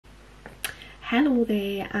Hello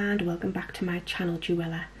there and welcome back to my channel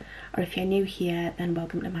Juella, or if you're new here then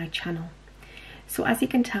welcome to my channel. So as you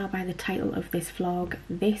can tell by the title of this vlog,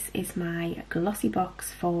 this is my glossy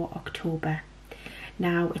box for October.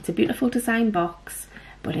 Now it's a beautiful design box,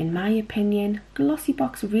 but in my opinion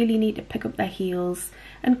Glossybox really need to pick up their heels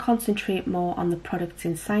and concentrate more on the products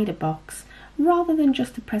inside a box rather than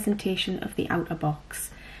just the presentation of the outer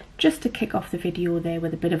box. Just to kick off the video there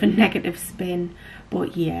with a bit of a negative spin,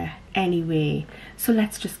 but yeah, anyway, so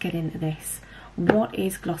let's just get into this. What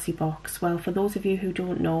is Glossybox? Well, for those of you who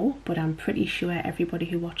don't know, but I'm pretty sure everybody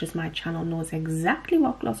who watches my channel knows exactly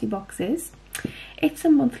what Glossybox is. It's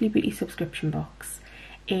a monthly beauty subscription box.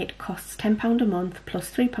 It costs £10 a month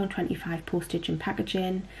plus £3.25 postage and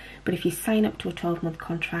packaging, but if you sign up to a 12-month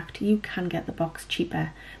contract you can get the box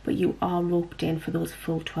cheaper, but you are roped in for those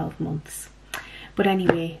full 12 months. But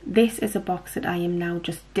anyway, this is a box that I am now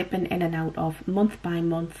just dipping in and out of month by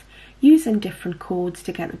month, using different codes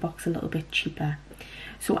to get the box a little bit cheaper.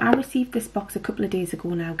 So I received this box a couple of days ago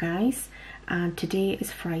now, guys, and today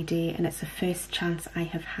is Friday and it's the first chance I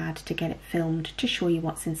have had to get it filmed to show you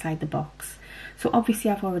what's inside the box. So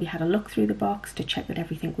obviously I've already had a look through the box to check that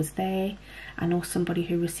everything was there. I know somebody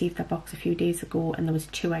who received that box a few days ago and there was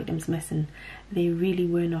 2 items missing. They really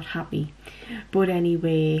were not happy. But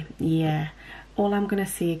anyway, yeah. All I'm going to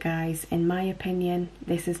say, guys, in my opinion,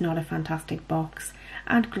 this is not a fantastic box,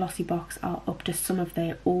 and Glossybox are up to some of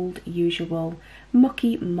their old usual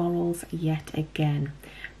mucky morals yet again.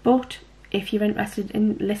 But if you're interested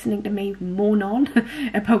in listening to me moan on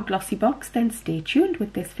about Glossybox, then stay tuned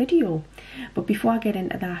with this video. But before I get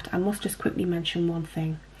into that, I must just quickly mention one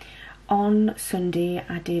thing. On Sunday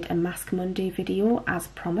I did a Mask Monday video as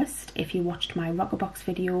promised. If you watched my Rockerbox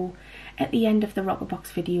video, at the end of the Rockerbox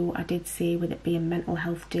video I did say, with it being Mental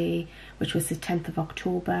Health Day, which was the 10th of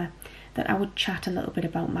October, that I would chat a little bit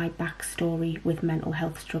about my backstory with mental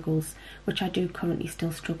health struggles, which I do currently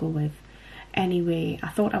still struggle with. Anyway, I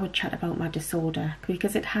thought I would chat about my disorder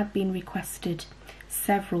because it had been requested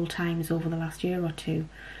several times over the last year or two,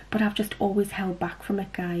 but I've just always held back from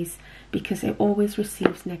it, guys, because it always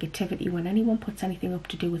receives negativity when anyone puts anything up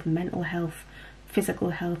to do with mental health,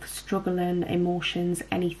 physical health, struggling, emotions,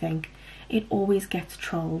 anything. It always gets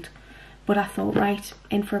trolled. But I thought, right,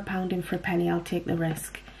 in for a pound, in for a penny, I'll take the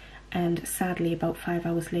risk. And sadly, about 5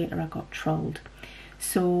 hours later, I got trolled.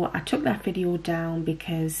 So I took that video down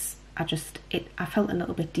because I felt a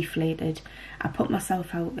little bit deflated. I put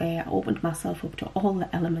myself out there, I opened myself up to all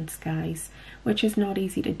the elements, guys, which is not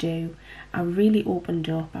easy to do. I really opened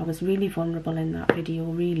up, I was really vulnerable in that video,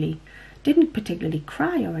 really. Didn't particularly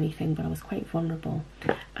cry or anything, but I was quite vulnerable,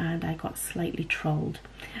 and I got slightly trolled,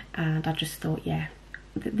 and I just thought, yeah,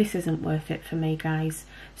 this isn't worth it for me, guys.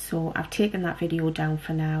 So I've taken that video down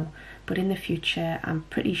for now, but in the future I'm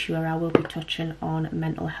pretty sure I will be touching on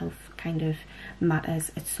mental health kind of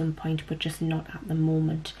matters at some point, but just not at the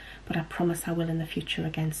moment. But I promise I will in the future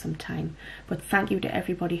again sometime. But thank you to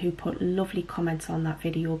everybody who put lovely comments on that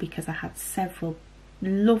video, because I had several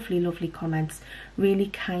lovely comments, really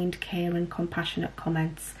kind, caring, compassionate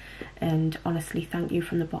comments, and honestly thank you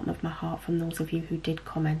from the bottom of my heart from those of you who did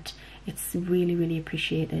comment. It's really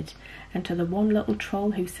appreciated. And to the one little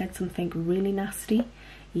troll who said something really nasty,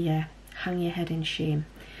 yeah, hang your head in shame.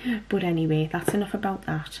 But anyway, that's enough about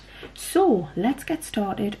that. So let's get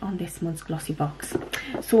started on this month's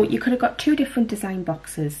Glossybox. So you could have got 2 different design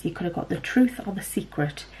boxes. You could have got the truth or the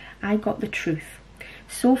secret. I got the truth.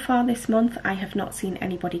 So far this month I have not seen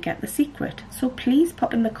anybody get the secret, so please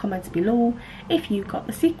pop in the comments below if you got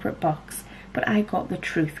the secret box. But I got the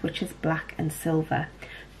truth, which is black and silver.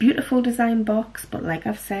 Beautiful design box, but like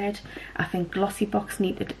I've said, I think Glossybox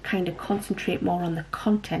need to kind of concentrate more on the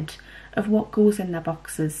content of what goes in their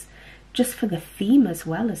boxes, just for the theme as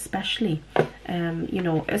well, especially, you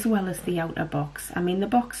know, as well as the outer box. I mean, the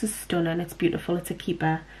box is stunning, it's beautiful, it's a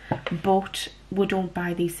keeper, but we don't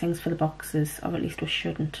buy these things for the boxes, or at least we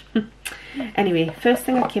shouldn't. Anyway, first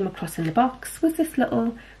thing I came across in the box was this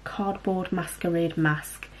little cardboard masquerade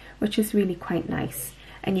mask, which is really quite nice.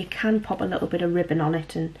 And you can pop a little bit of ribbon on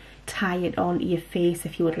it and tie it onto your face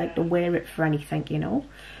if you would like to wear it for anything, you know.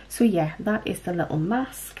 So yeah, that is the little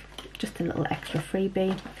mask, just a little extra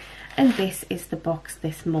freebie. And this is the box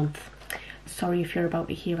this month. Sorry if you're about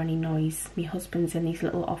to hear any noise. My husband's in his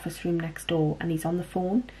little office room next door and he's on the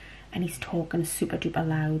phone and he's talking super duper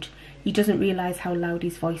loud. He doesn't realise how loud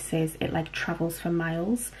his voice is. It like travels for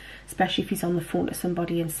miles, especially if he's on the phone to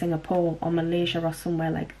somebody in Singapore or Malaysia or somewhere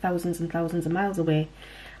like thousands and thousands of miles away.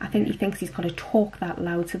 I think he thinks he's got to talk that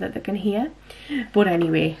loud so that they can hear. But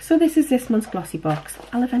anyway, so this is this month's Glossybox.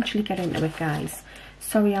 I'll eventually get into it, guys.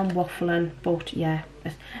 Sorry I'm waffling, but yeah,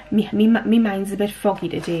 me mind's a bit foggy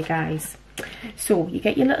today, guys. So you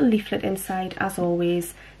get your little leaflet inside, as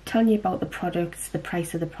always, telling you about the products, the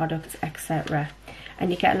price of the products, etc. And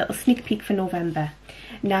you get a little sneak peek for November.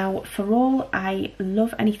 Now, for all, I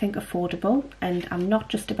love anything affordable, and I'm not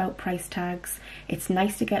just about price tags. It's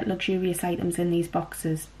nice to get luxurious items in these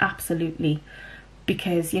boxes, absolutely.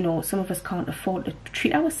 Because, you know, some of us can't afford to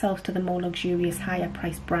treat ourselves to the more luxurious, higher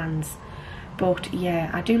priced brands. But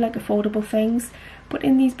yeah, I do like affordable things. But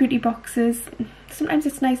in these beauty boxes, sometimes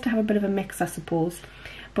it's nice to have a bit of a mix, I suppose.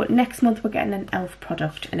 But next month we're getting an e.l.f.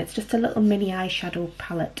 product, and it's just a little mini eyeshadow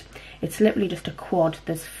palette. It's literally just a quad.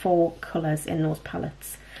 There's 4 colours in those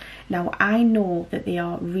palettes. Now, I know that they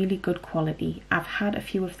are really good quality. I've had a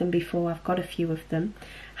few of them before. I've got a few of them.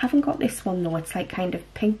 Haven't got this one though. It's like kind of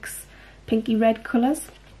pinky red colours.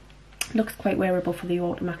 Looks quite wearable for the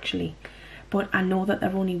autumn actually. But I know that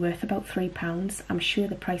they're only worth about £3. I'm sure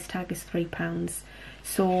the price tag is £3.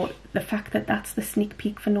 So the fact that that's the sneak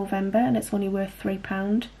peek for November and it's only worth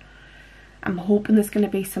 £3, I'm hoping there's going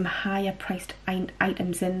to be some higher priced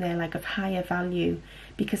items in there, like of higher value,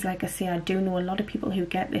 because like I say, I do know a lot of people who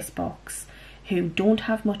get this box who don't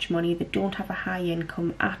have much money, they don't have a high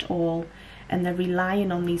income at all, and they're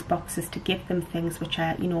relying on these boxes to give them things which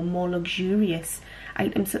are, you know, more luxurious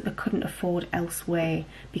items that they couldn't afford elsewhere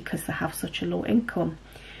because they have such a low income.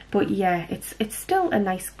 But yeah, it's still a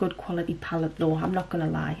nice good quality palette though, I'm not gonna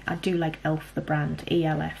lie. I do like e.l.f. the brand,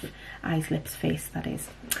 E-L-F, eyes, lips, face, that is.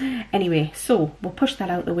 Anyway, so we'll push that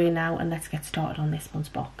out the way now and let's get started on this month's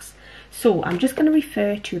box. So I'm just gonna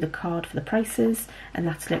refer to the card for the prices, and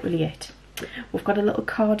that's literally it. We've got a little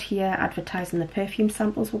card here advertising the perfume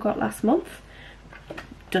samples we got last month.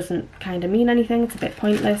 Doesn't kind of mean anything, it's a bit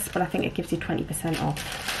pointless, but I think it gives you 20%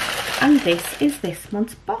 off. And this is this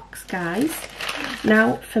month's box, guys.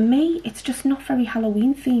 Now, for me, it's just not very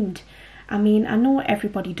Halloween themed. I mean, I know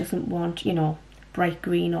everybody doesn't want, you know, bright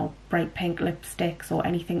green or bright pink lipsticks or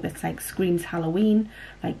anything that's like screams Halloween,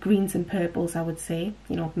 like greens and purples, I would say,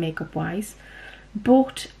 you know, makeup wise.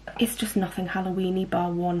 But it's just nothing Halloween-y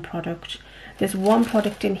bar one product. There's one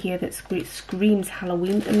product in here that screams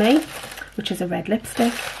Halloween to me, which is a red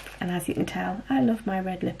lipstick. And as you can tell, I love my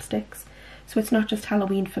red lipsticks. So it's not just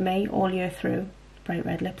Halloween for me all year through, bright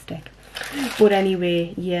red lipstick. But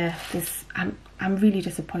anyway, yeah, I'm really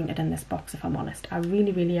disappointed in this box, if I'm honest. I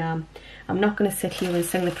really, really am. I'm not going to sit here and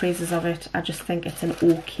sing the praises of it. I just think it's an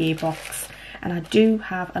okay box. And I do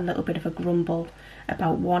have a little bit of a grumble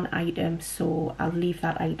about one item, so I'll leave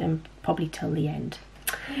that item probably till the end.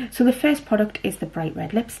 So the first product is the bright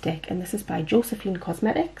red lipstick, and this is by Josephine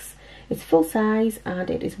Cosmetics. It's full size and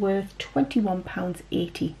it is worth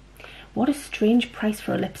 £21.80. What a strange price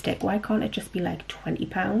for a lipstick. Why can't it just be like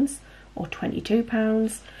 £20 or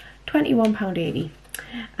 £22, £21.80?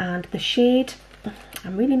 And the shade,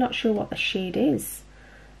 I'm really not sure what the shade is.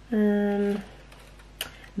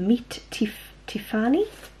 Meet Tiffany,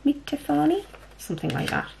 something like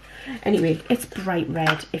that. Anyway, it's bright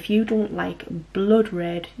red. If you don't like blood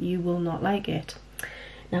red, you will not like it.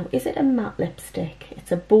 Now, is it a matte lipstick?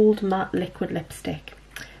 It's a bold matte liquid lipstick.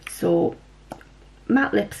 So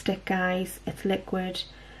matte lipstick, guys, it's liquid.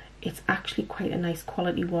 It's actually quite a nice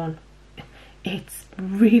quality one. It's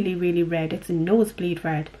really, really red. It's a nosebleed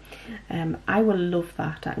red. I will love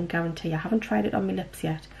that, I can guarantee. I haven't tried it on my lips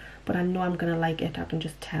yet, but I know I'm going to like it. I can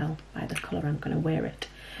just tell by the colour I'm going to wear it.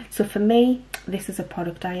 So for me, this is a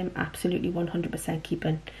product I am absolutely 100%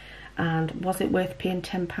 keeping. And was it worth paying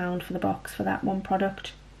 £10 for the box for that one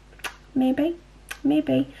product? Maybe.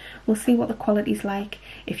 We'll see what the quality's like.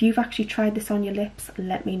 If you've actually tried this on your lips,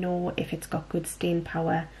 let me know if it's got good stain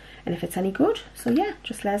power and if it's any good. So yeah,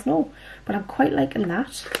 just let us know. But I'm quite liking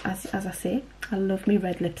that. As I say, I love me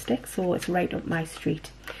red lipstick, so it's right up my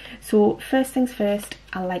street. So first things first,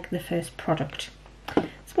 I like the first product.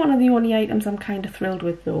 It's one of the only items I'm kind of thrilled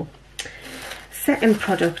with though. Second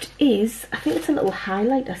product is, I think it's a little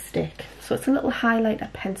highlighter stick. So it's a little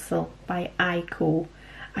highlighter pencil by Ico.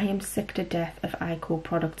 I am sick to death of Ico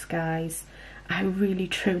products, guys. I really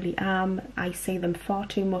truly am. I see them far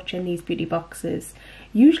too much in these beauty boxes.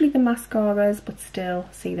 Usually the mascaras, but still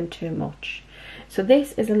see them too much. So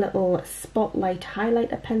this is a little spotlight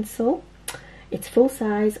highlighter pencil. It's full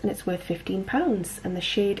size and it's worth £15, and the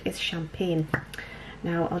shade is Champagne.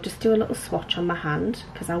 Now I'll just do a little swatch on my hand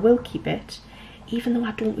because I will keep it. Even though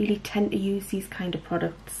I don't really tend to use these kind of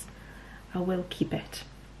products, I will keep it.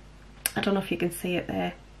 I don't know if you can see it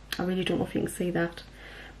there. I really don't know if you can see that,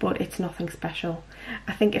 but it's nothing special.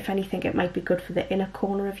 I think if anything it might be good for the inner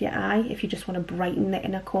corner of your eye if you just want to brighten the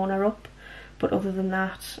inner corner up, but other than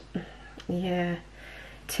that, yeah,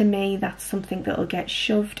 To me, that's something that'll get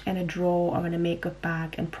shoved in a drawer or in a makeup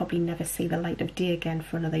bag and probably never see the light of day again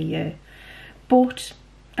for another year. But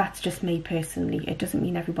that's just me personally. It doesn't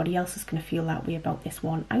mean everybody else is going to feel that way about this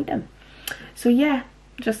one item. So yeah,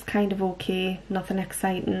 just kind of okay, nothing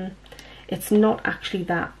exciting. It's not actually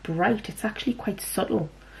that bright, it's actually quite subtle.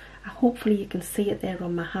 Hopefully you can see it there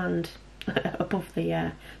on my hand above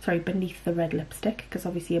the, beneath the red lipstick, because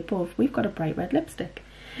obviously above we've got a bright red lipstick.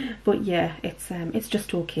 But yeah, it's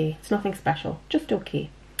just okay. It's nothing special, just okay.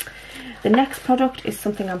 The next product is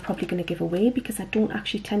something I'm probably going to give away because I don't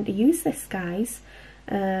actually tend to use this, guys,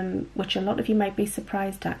 which a lot of you might be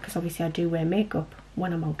surprised at, because obviously I do wear makeup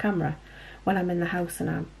when I'm on camera. When I'm in the house and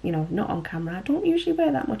I'm, not on camera, I don't usually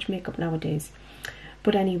wear that much makeup nowadays.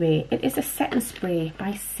 But anyway, it is a setting spray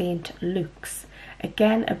by St. Luke's.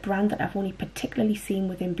 Again, a brand that I've only particularly seen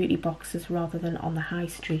within beauty boxes rather than on the high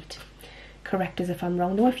street. Correct us if I'm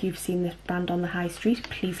wrong though. If you've seen this brand on the high street,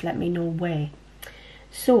 please let me know where.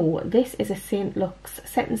 So this is a St. Luke's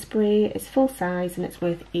setting spray. It's full size and it's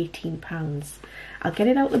worth £18. I'll get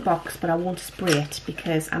it out of the box, but I won't spray it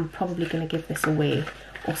because I'm probably going to give this away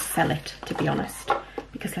or sell it, to be honest,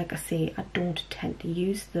 because like I say, I don't tend to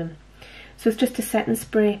use them. So it's just a setting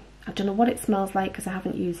spray. I don't know what it smells like because I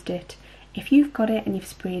haven't used it. If you've got it and you've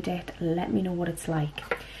sprayed it, let me know what it's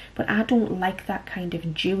like. But I don't like that kind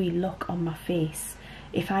of dewy look on my face.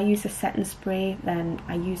 If I use a setting spray, then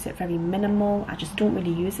I use it very minimal. I just don't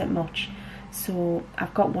really use it much. So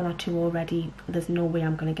I've got one or two already. There's no way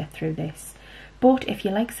I'm going to get through this. But if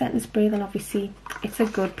you like setting spray, then obviously it's a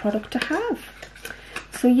good product to have.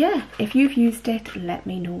 So yeah, if you've used it, let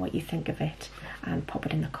me know what you think of it and pop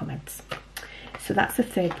it in the comments. So that's the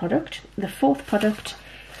third product. The fourth product,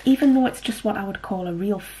 even though it's just what I would call a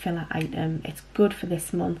real filler item, it's good for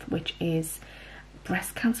this month, which is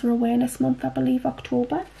Breast Cancer Awareness Month, I believe,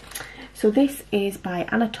 October. So this is by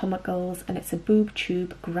Anatomicals and it's a boob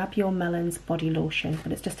tube grab your melons body lotion,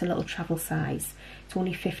 but it's just a little travel size. It's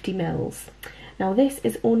only 50 mils. Now this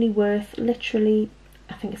is only worth literally,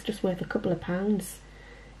 I think it's just worth a couple of pounds.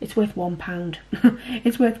 It's worth £1.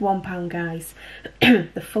 It's worth £1, guys.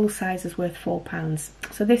 The full size is worth £4.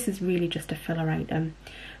 So this is really just a filler item.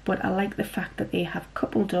 But I like the fact that they have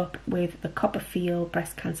coupled up with the Copperfield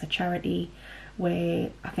Breast Cancer Charity, where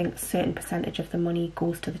I think a certain percentage of the money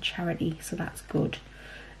goes to the charity, so that's good.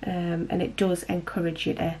 And it does encourage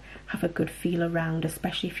you to have a good feel around,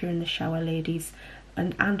 especially if you're in the shower, ladies,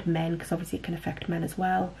 and men, because obviously it can affect men as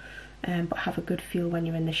well. But have a good feel when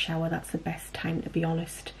you're in the shower. That's the best time, to be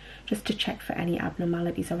honest, just to check for any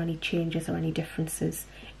abnormalities or any changes or any differences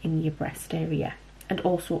in your breast area, and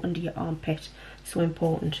also under your armpit, so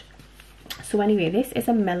important. So anyway, this is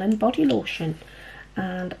a melon body lotion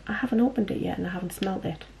and I haven't opened it yet and I haven't smelled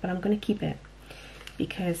it, but I'm going to keep it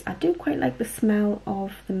because I do quite like the smell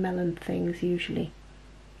of the melon things usually.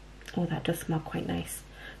 Oh, that does smell quite nice.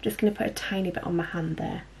 I'm just going to put a tiny bit on my hand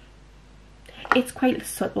there. It's quite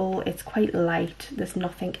subtle, it's quite light, there's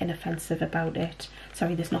nothing inoffensive about it.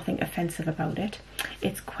 Sorry, there's nothing offensive about it.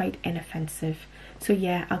 It's quite inoffensive. So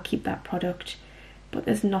yeah, I'll keep that product. But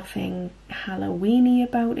there's nothing Halloween-y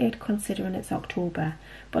about it, considering it's October.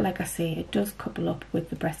 But like I say, it does couple up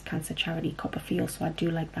with the Breast Cancer Charity Copperfield, so I do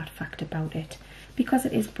like that fact about it. Because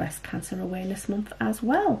it is Breast Cancer Awareness Month as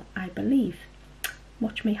well, I believe.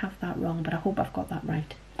 Watch me have that wrong, but I hope I've got that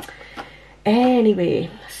right. Anyway,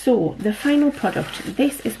 so the final product,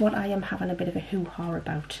 this is what I am having a bit of a hoo-ha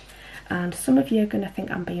about. And some of you are going to think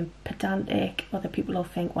I'm being pedantic, other people will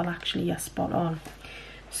think, well actually you're spot on.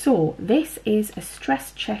 So this is a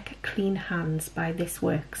Stress Check Clean Hands by This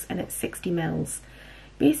Works and it's 60 mils.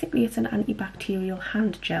 Basically it's an antibacterial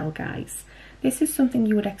hand gel, guys. This is something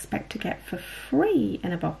you would expect to get for free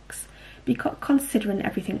in a box, because considering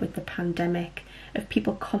everything with the pandemic, of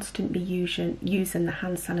people constantly using the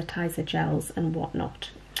hand sanitizer gels and whatnot.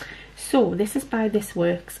 So this is by This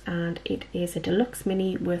Works and it is a deluxe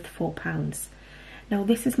mini worth £4. Now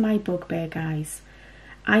this is my bugbear, guys.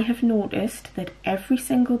 I have noticed that every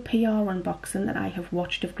single PR unboxing that I have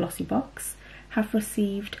watched of Glossybox have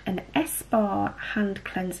received an S-Bar hand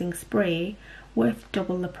cleansing spray worth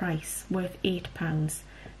double the price, worth £8.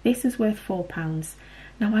 This is worth £4.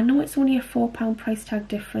 Now I know it's only a £4 price tag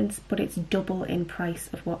difference, but it's double in price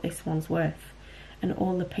of what this one's worth, and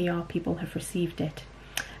all the PR people have received it.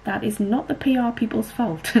 That is not the PR people's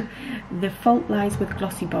fault. The fault lies with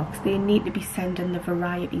Glossybox. They need to be sending the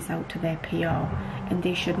varieties out to their PR, and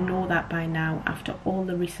they should know that by now after all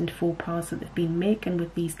the recent faux pas that they've been making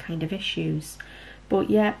with these kind of issues.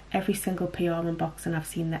 But yeah, every single PR unboxing I've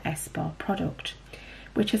seen the S-Bar product,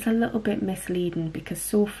 which is a little bit misleading because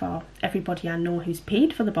so far everybody I know who's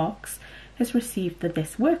paid for the box has received the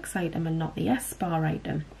This Works item and not the S-Bar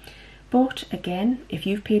item. But again, if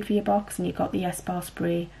you've paid for your box and you got the S-Bar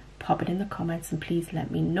spray, pop it in the comments and please let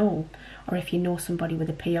me know. Or if you know somebody with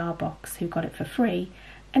a PR box who got it for free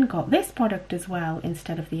and got this product as well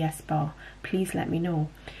instead of the S-Bar, please let me know.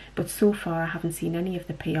 But so far I haven't seen any of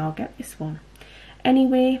the PR get this one.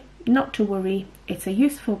 Anyway, not to worry, it's a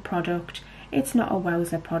useful product. It's not a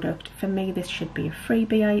wowzer product. For me, this should be a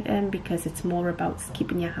freebie item because it's more about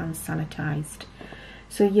keeping your hands sanitized.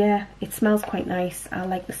 So yeah, it smells quite nice. I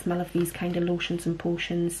like the smell of these kind of lotions and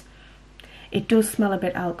potions. It does smell a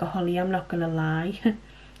bit alcohol-y, I'm not gonna lie,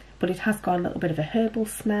 but it has got a little bit of a herbal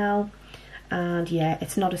smell. And yeah,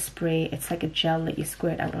 it's not a spray, it's like a gel that you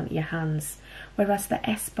squirt out onto your hands. Whereas the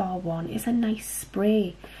S-Bar one is a nice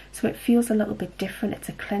spray, so it feels a little bit different. It's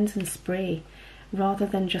a cleansing spray rather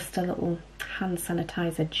than just a little hand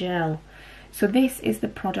sanitizer gel. So this is the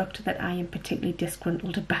product that I am particularly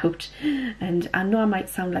disgruntled about. And I know I might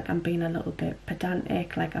sound like I'm being a little bit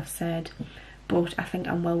pedantic, like I've said, but I think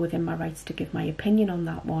I'm well within my rights to give my opinion on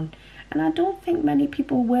that one. And I don't think many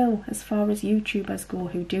people will, as far as YouTubers go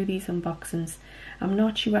who do these unboxings. I'm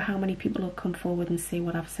not sure how many people will come forward and say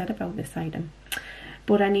what I've said about this item.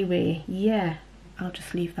 But anyway, yeah, I'll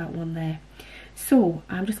just leave that one there. So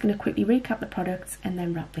I'm just going to quickly recap the products and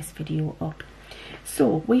then wrap this video up.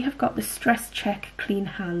 So we have got the Stress Check Clean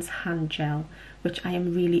Hands Hand Gel, which I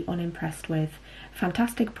am really unimpressed with.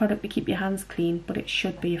 Fantastic product to keep your hands clean, but it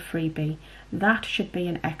should be a freebie. That should be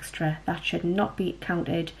an extra. That should not be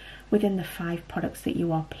counted within the 5 products that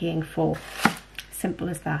you are paying for. Simple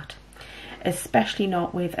as that. Especially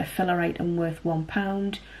not with a filler item worth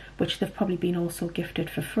 £1, which they've probably been also gifted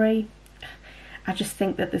for free. I just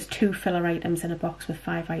think that there's 2 filler items in a box with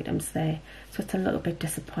 5 items there, so it's a little bit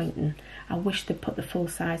disappointing. I wish they'd put the full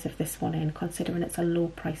size of this one in, considering it's a low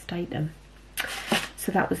priced item.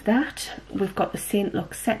 So that was that. We've got the Saint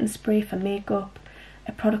Lux setting spray for makeup,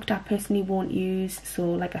 a product I personally won't use, so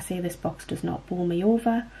like I say, this box does not bowl me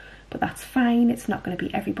over, but that's fine. It's not going to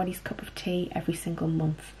be everybody's cup of tea every single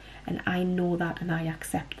month, and I know that and I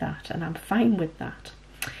accept that, and I'm fine with that.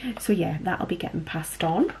 So yeah, that'll be getting passed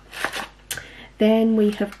on. Then we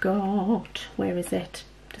have got, where is it?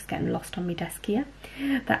 Just getting lost on my desk here.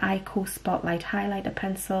 The Ico Spotlight Highlighter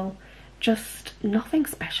Pencil. Just nothing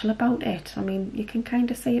special about it. I mean, you can kind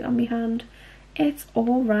of see it on my hand. It's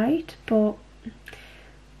alright, but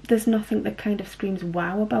there's nothing that kind of screams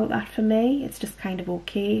wow about that for me. It's just kind of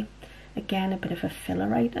okay. Again, a bit of a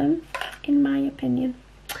filler item, in my opinion.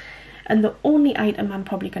 And the only item I'm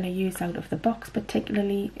probably going to use out of the box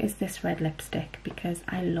particularly is this red lipstick, because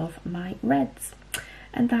I love my reds.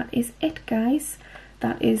 And that is it, guys.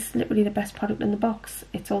 That is literally the best product in the box.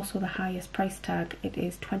 It's also the highest price tag. It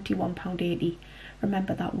is £21.80.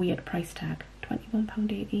 Remember that weird price tag,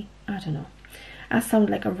 £21.80. I don't know. I sound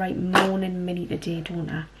like a right moaning Minnie today, don't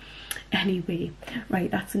I? Anyway,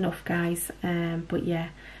 right, that's enough, guys. But yeah,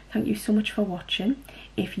 thank you so much for watching.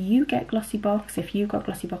 If you get Glossybox, if you got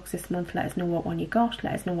Glossybox this month, let us know what one you got.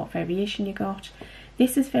 Let us know what variation you got.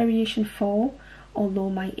 This is variation 4, although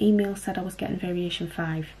my email said I was getting variation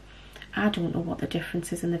 5. I don't know what the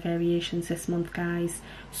difference is in the variations this month, guys.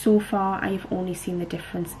 So far, I have only seen the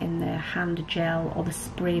difference in the hand gel or the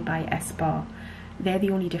spray by S-Bar. They're the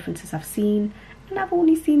only differences I've seen, and I've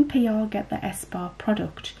only seen PR get the S-Bar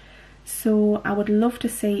product. So I would love to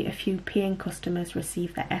see a few paying customers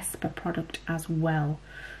receive the S-Bar product as well.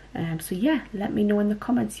 So yeah, let me know in the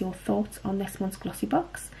comments your thoughts on this month's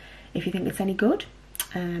Glossybox. If you think it's any good,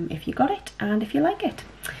 if you got it, and if you like it.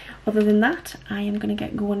 Other than that, I am going to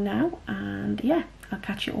get going now, and yeah, I'll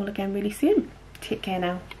catch you all again really soon. Take care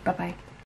now. Bye bye.